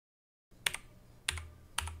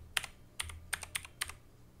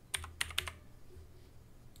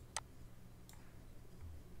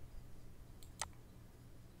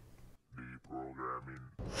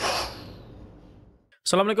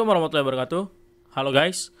Assalamualaikum warahmatullahi wabarakatuh. Hello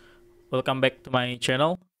guys, welcome back to my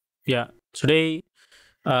channel. Today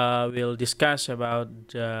we'll discuss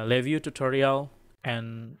about the Labview tutorial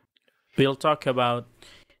and we'll talk about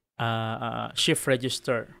shift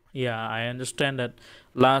register. I understand that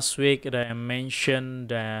last week that I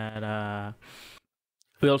mentioned that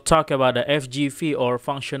we'll talk about the FGV or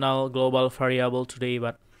functional global variable today,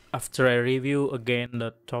 but after I review again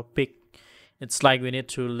the topic, it's like we need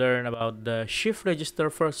to learn about the shift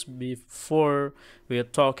register first before we'll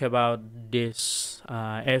talk about this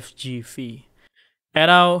FGV. And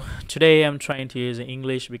now today I'm trying to use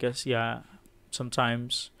English because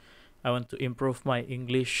sometimes I want to improve my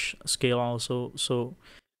English skill also. So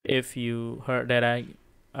if you heard that I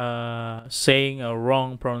saying a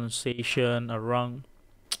wrong pronunciation, a wrong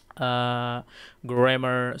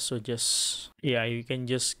grammar, so just you can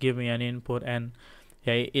just give me an input, and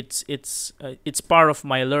it's part of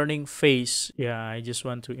my learning phase. I just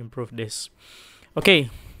want to improve this. Okay,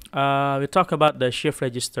 we talk about the shift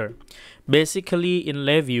register. Basically, in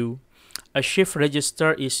Labview, a shift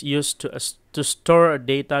register is used to store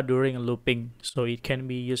data during looping. So it can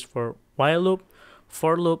be used for while loop,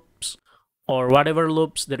 for loops, or whatever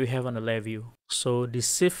loops that we have on the Labview. So the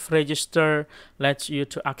shift register lets you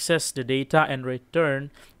to access the data and return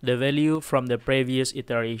the value from the previous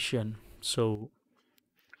iteration. So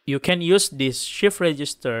you can use this shift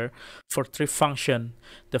register for three functions.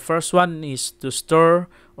 The first one is to store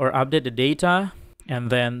or update the data, and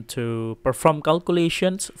then to perform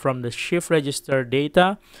calculations from the shift register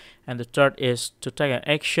data, and the third is to take an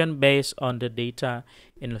action based on the data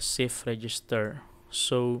in the shift register.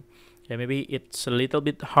 So maybe it's a little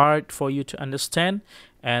bit hard for you to understand,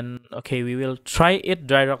 and okay, we will try it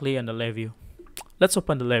directly on the Labview. Let's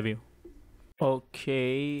open the Labview.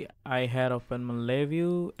 Okay, I had opened my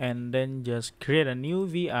Labview and then just create a new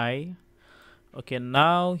VI. Okay,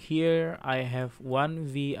 now here I have one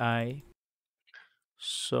VI.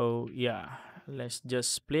 So let's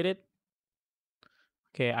just split it.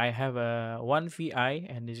 Okay, I have a one VI,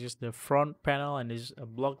 and this is the front panel, and this is a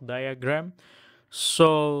block diagram.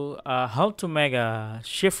 So how to make a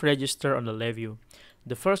shift register on the Labview?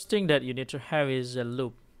 The first thing that you need to have is a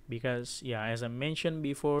loop, because as I mentioned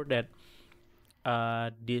before, that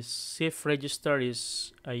this shift register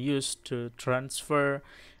is used to transfer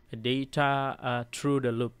data through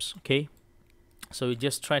the loops. Okay, so we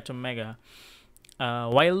just try to make a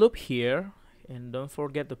while loop here, and don't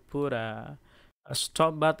forget to put a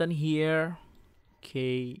stop button here.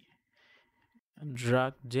 Okay, and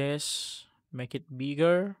drag this, make it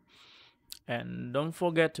bigger, and don't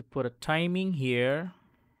forget to put a timing here.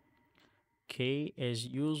 Okay, as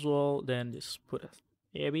usual, then just put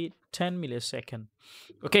maybe 10 millisecond.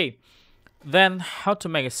 Okay, then how to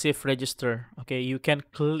make a shift register? Okay, you can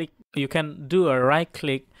do a right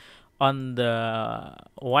click on the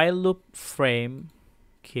while loop frame.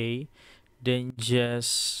 Okay, then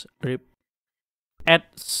just add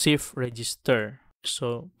shift register.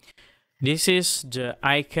 So this is the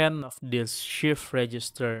icon of this shift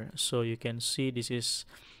register. So you can see this is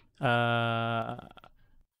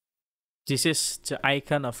the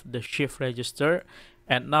icon of the shift register,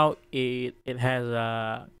 and now it has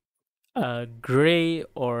a gray,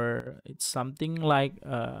 or it's something like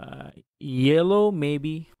yellow,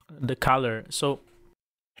 maybe the color. So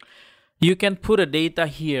you can put a data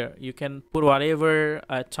here, you can put whatever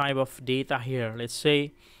type of data here. Let's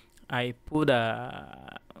say I put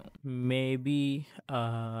a maybe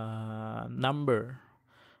a number.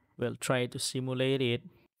 We'll try to simulate it.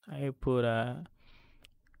 I put a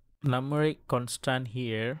numeric constant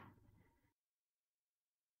here.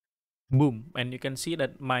 Boom, and you can see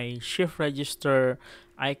that my shift register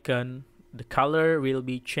icon, the color will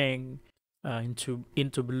be changed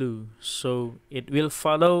into blue. So it will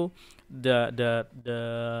follow the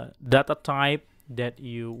data type that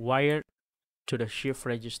you wired to the shift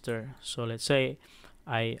register. So let's say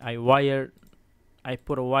I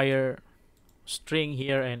put a wire string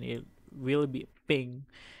here, and it will be pink,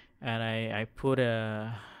 and I put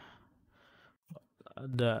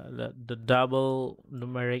the double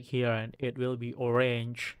numeric here, and it will be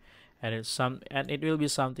orange, and it will be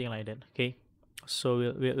something like that. Okay, so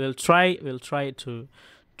we'll try to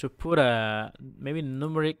put a maybe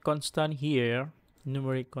numeric constant here.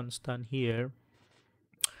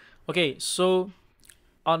 Okay, so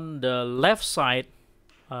on the left side,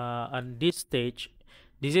 on this stage,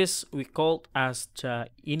 this is we called as the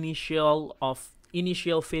initial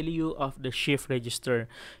value of the shift register.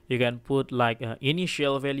 You can put like an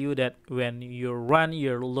initial value that when you run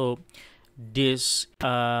your loop, this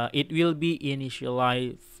it will be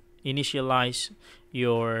initialized initialize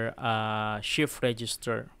your shift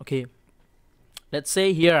register. Okay, let's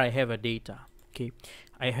say here I have a data. Okay,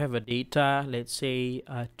 I have a data, let's say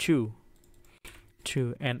 2,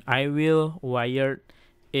 and I will wire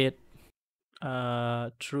it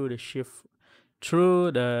through the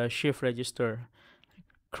shift register.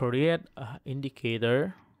 Create an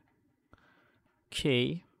indicator.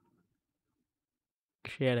 Okay,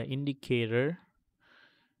 create an indicator.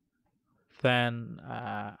 Then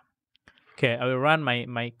okay, I will run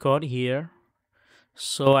my code here.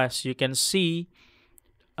 So as you can see,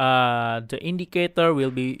 the indicator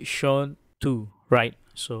will be shown 2, right?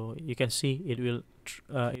 So you can see it will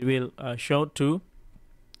show 2.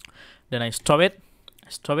 Then I stop it.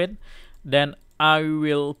 Then I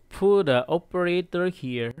will put an operator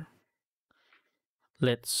here.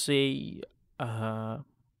 Let's say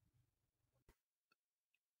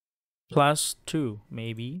plus 2,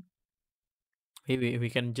 maybe we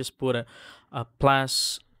can just put a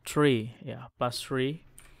plus 3. Yeah, plus 3.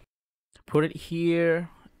 Put it here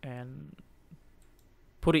and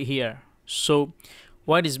put it here. So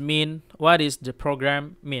what is the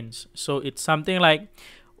program means? So it's something like,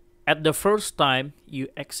 at the first time you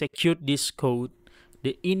execute this code,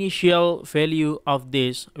 the initial value of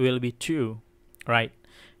this will be 2, right?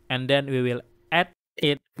 And then we will add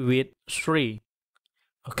it with 3.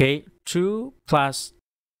 Okay, 2 plus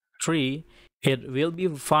 3, it will be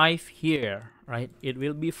 5 here, right? It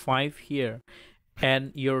will be 5 here.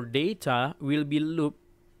 And your data will be looped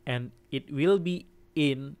and it will be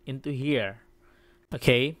into here.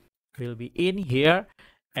 Okay, will be in here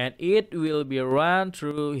and it will be run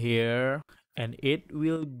through here and it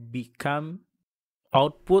will become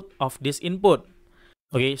output of this input.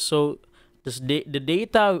 Okay, so the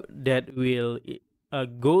data that will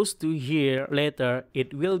goes to here later,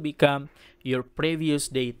 it will become your previous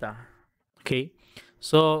data. Okay,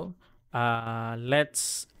 so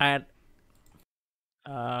let's add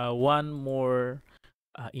one more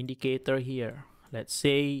indicator here. Let's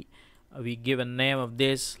say we give a name of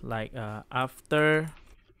this like after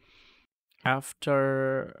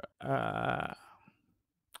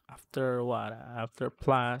what, after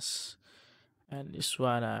plus, and this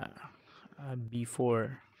one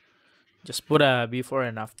before. Just put a before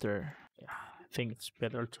and after. Yeah, I think it's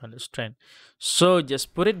better to understand. So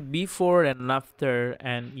just put it before and after,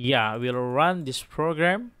 and yeah, we'll run this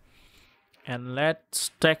program. And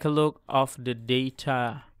let's take a look of the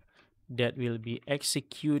data that will be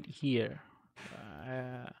executed here.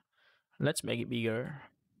 Let's make it bigger.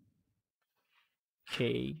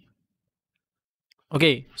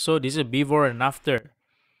 Okay, so this is before and after.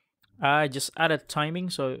 I just added timing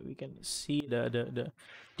so we can see the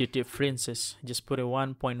differences. Just put a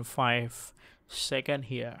 1.5 second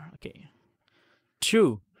here. Okay,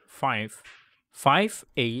 2, 5, 5,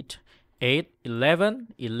 8, 8,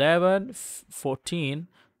 11, 11, 14,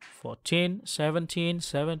 14, 17,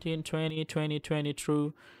 17, 20, 20,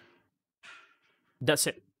 22. That's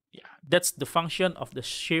it. Yeah, that's the function of the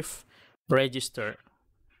shift register.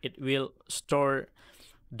 It will store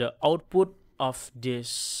the output of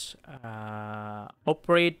this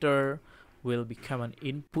operator will become an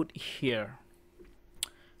input here.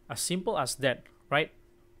 As simple as that, right?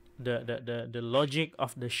 The logic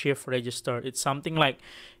of the shift register, it's something like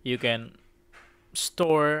you can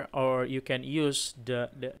store or you can use the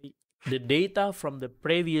data from the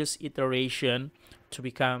previous iteration to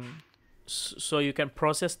become, so you can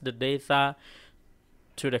process the data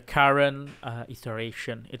to the current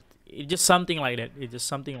iteration. It's just something like that.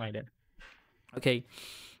 Okay,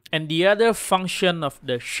 and the other function of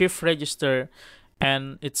the shift register,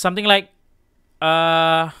 and it's something like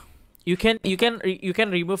you can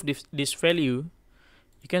remove this value.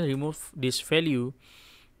 You can remove this value,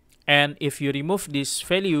 and if you remove this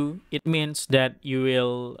value, it means that you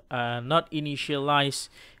will not initialize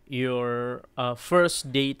your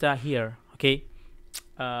first data here. Okay,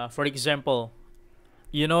 for example,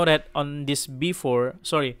 you know that on this before,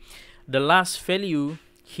 sorry, the last value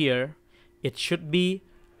here, it should be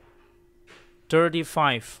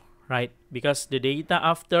 35, right? Because the data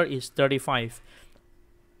after is 35.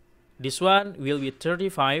 This one will be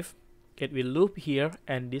 35. It will loop here,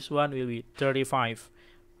 and this one will be 35.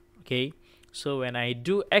 Okay, so when I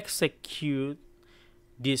do execute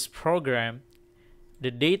this program, the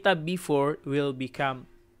data before will become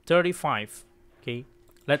 35. Okay,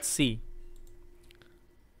 let's see.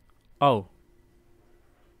 Oh,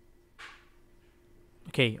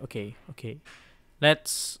 okay.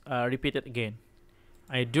 Let's repeat it again.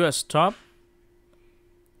 I do a stop.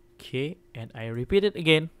 Okay, and I repeat it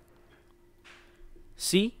again.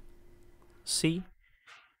 See,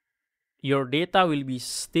 your data will be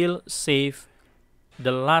still safe.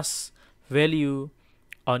 The last value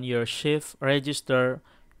on your shift register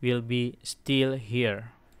will be still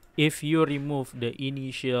here if you remove the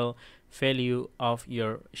initial value of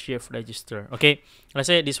your shift register. Okay, let's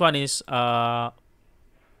say this one is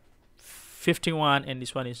 51 and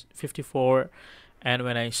this one is 54, and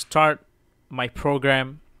when I start my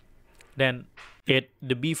program, then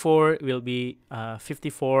the before will be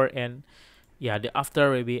 54, and yeah, the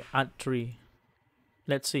after will be add 3.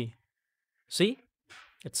 Let's see. See,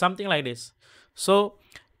 it's something like this. So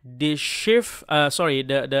the shift sorry,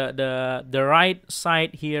 the right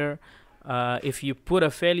side here, if you put a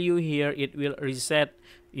value here, it will reset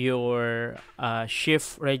your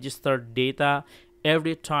shift register data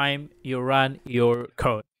every time you run your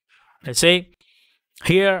code. Let's say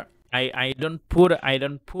here I don't put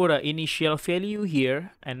an initial value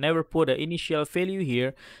here. I never put an initial value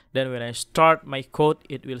here. Then when I start my code,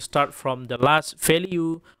 it will start from the last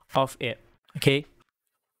value of it. Okay,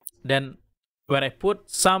 then when I put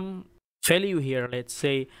some value here, let's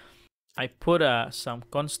say I put some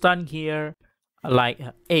constant here, like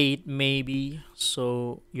 8 maybe,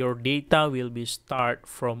 so your data will be start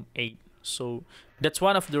from 8. So that's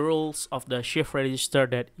one of the rules of the shift register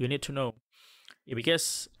that you need to know,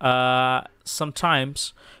 because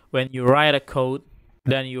sometimes when you write a code,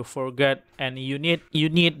 then you forget, and you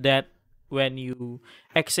need that when you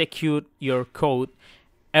execute your code,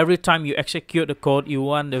 every time you execute the code, you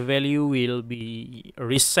want the value will be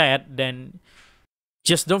reset. Then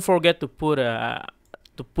just don't forget to put a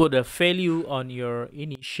value on your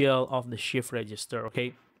initial of the shift register.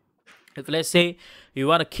 Okay, if let's say you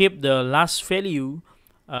want to keep the last value,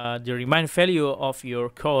 the remain value of your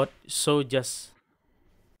code, so just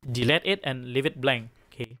delete it and leave it blank.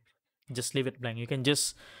 Okay, just leave it blank. You can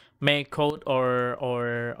just make code,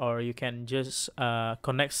 or you can just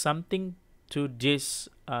connect something to this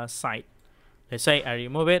site. Let's say I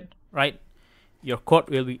remove it, right? Your code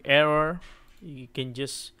will be error. You can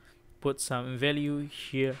just put some value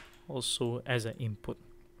here also as an input.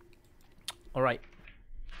 All right,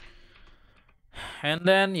 and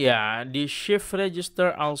then yeah, the shift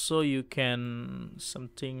register also you can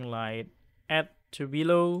something like add to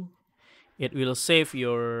below. It will save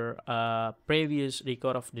your previous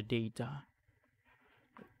record of the data.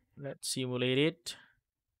 Let's simulate it.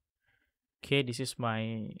 Okay, this is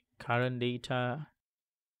my current data.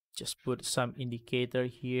 Just put some indicator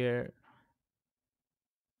here.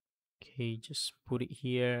 Okay, just put it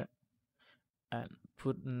here and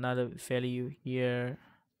put another value here.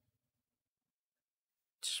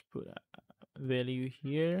 Just put a value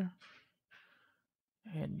here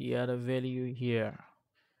and the other value here.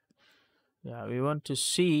 Yeah, we want to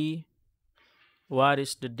see what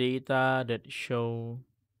is the data that show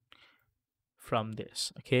from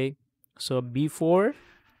this. Okay, so before,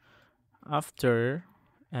 after,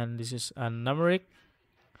 and this is a numeric,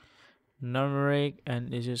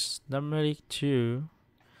 and this is numeric 2,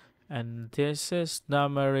 and this is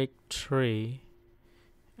numeric 3,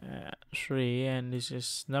 and this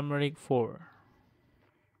is numeric 4.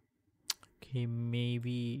 Okay,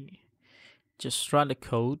 maybe just run the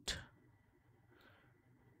code.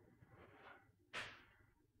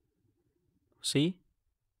 See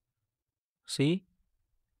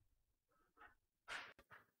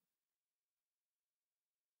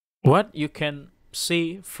what you can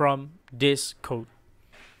see from this code.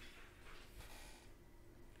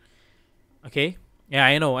 Okay, yeah,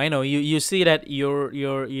 I know you see that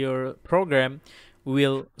your program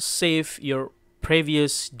will save your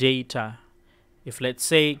previous data. If let's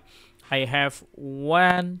say I have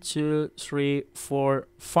 1 2 3 4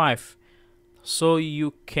 5, so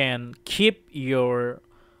you can keep your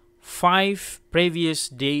 5 previous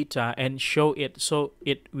data and show it, so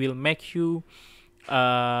it will make you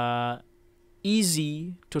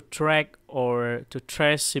easy to track or to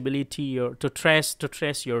traceability, or to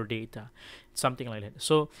trace your data, something like that.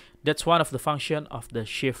 So that's one of the function of the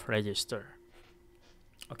shift register.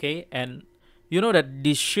 Okay, and you know that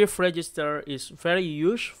this shift register is very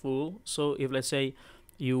useful. So if let's say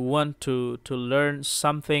you want to learn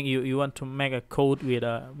something, you want to make a code with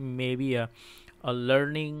maybe a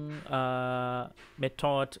learning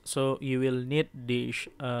method, so you will need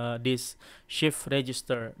this shift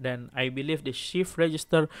register. Then I believe the shift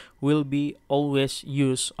register will be always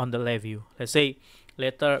used on the Labview. Let's say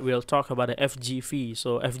later we'll talk about the FGV.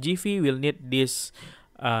 So FGV will need this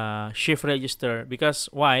shift register, because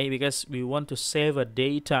why? Because we want to save a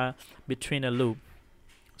data between a loop.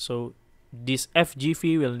 So this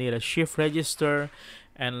FGV will need a shift register,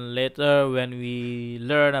 and later when we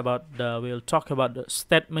learn about we'll talk about the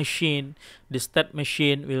state machine. The state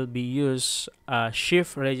machine will be used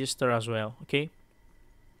shift register as well. Okay,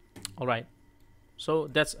 all right, so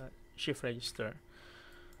that's a shift register.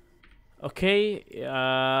 Okay,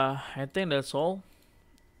 I think that's all.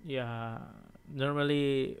 Yeah,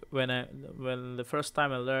 normally when the first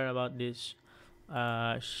time I learn about this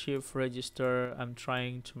shift register, I'm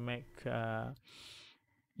trying to make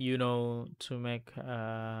to make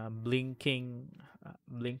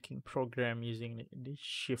blinking program using the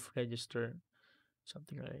shift register,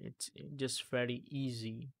 something like that. It's just very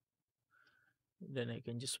easy. Then I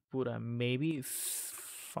can just put a maybe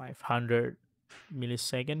 500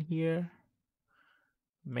 millisecond here,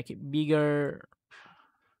 make it bigger.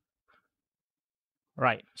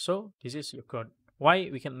 Right, so this is your code. Why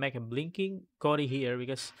we can make a blinking code here?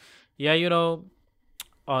 Because yeah,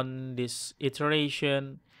 on this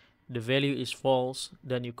iteration the value is false,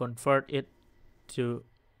 then you convert it to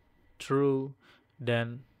true,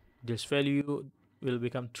 then this value will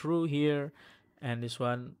become true here, and this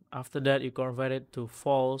one after that you convert it to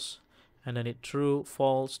false, and then it true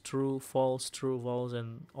false true false true false,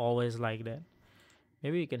 and always like that.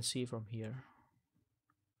 Maybe you can see from here.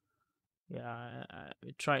 Yeah,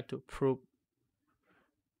 we try to prove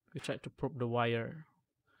the wire.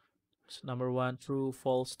 So number one, true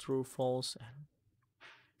false true false, and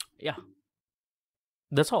yeah,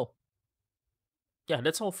 that's all. Yeah,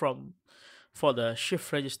 that's all from for the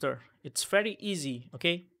shift register. It's very easy.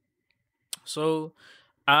 Okay, so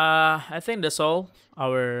I think that's all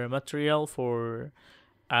our material for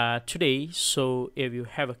today. So if you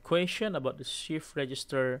have a question about the shift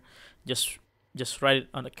register, just write it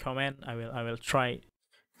on the comment. I will try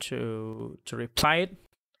to reply it.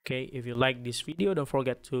 Okay, if you like this video, don't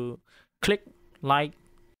forget to click like,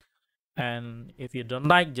 and if you don't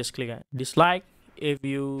like, just click dislike. If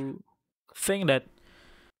you think that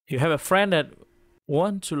you have a friend that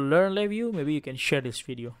want to learn Labview, maybe you can share this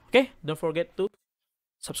video. Okay, don't forget to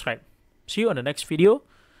subscribe. See you on the next video.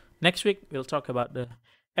 Next week we'll talk about the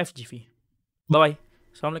FGV. Bye bye.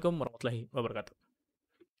 Assalamualaikum warahmatullahi wabarakatuh.